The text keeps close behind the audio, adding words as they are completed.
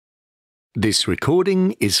This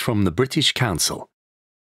recording is from the British Council.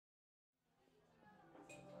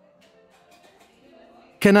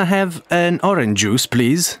 Can I have an orange juice,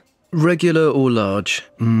 please? Regular or large?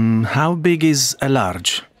 How big is a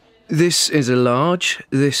large? This is a large,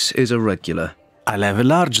 this is a regular. I'll have a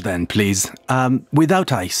large then, please.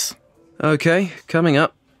 Without ice. Okay, coming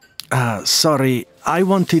up. Sorry, I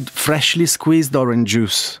wanted freshly squeezed orange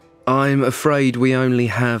juice. I'm afraid we only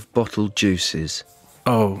have bottled juices.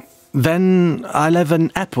 Oh, then I'll have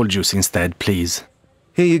an apple juice instead, please.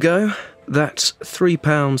 Here you go. That's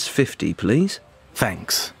 £3.50, please.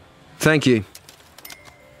 Thanks. Thank you.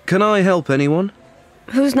 Can I help anyone?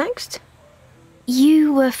 Who's next?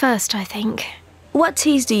 You were first, I think. What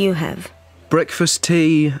teas do you have? Breakfast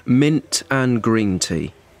tea, mint and green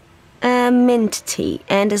tea. Mint tea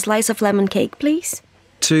and a slice of lemon cake, please.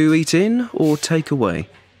 To eat in or take away?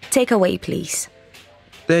 Take away, please.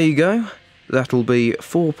 There you go. That'll be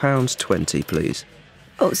 £4.20, please.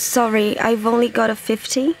 Oh, sorry, I've only got a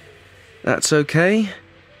 50. That's okay.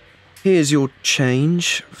 Here's your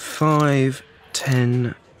change. 5,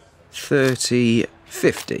 10, 30,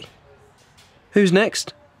 50. Who's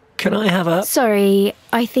next? Can I have a... Sorry,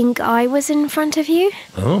 I think I was in front of you.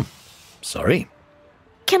 Oh, sorry.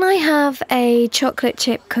 Can I have a chocolate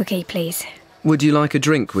chip cookie, please? Would you like a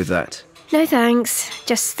drink with that? No thanks,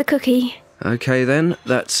 just the cookie. Okay then,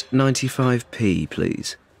 that's 95p,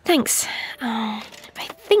 please. Thanks. Oh, I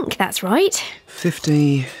think that's right.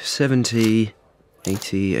 50, 70,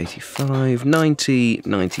 80, 85, 90,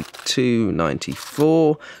 92,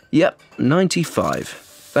 94. Yep, 95.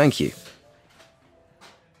 Thank you.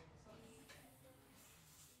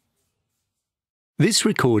 This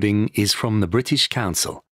recording is from the British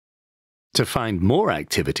Council. To find more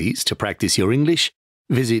activities to practice your English,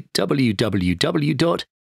 visit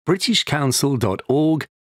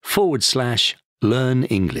www.britishcouncil.org/learn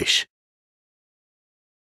English.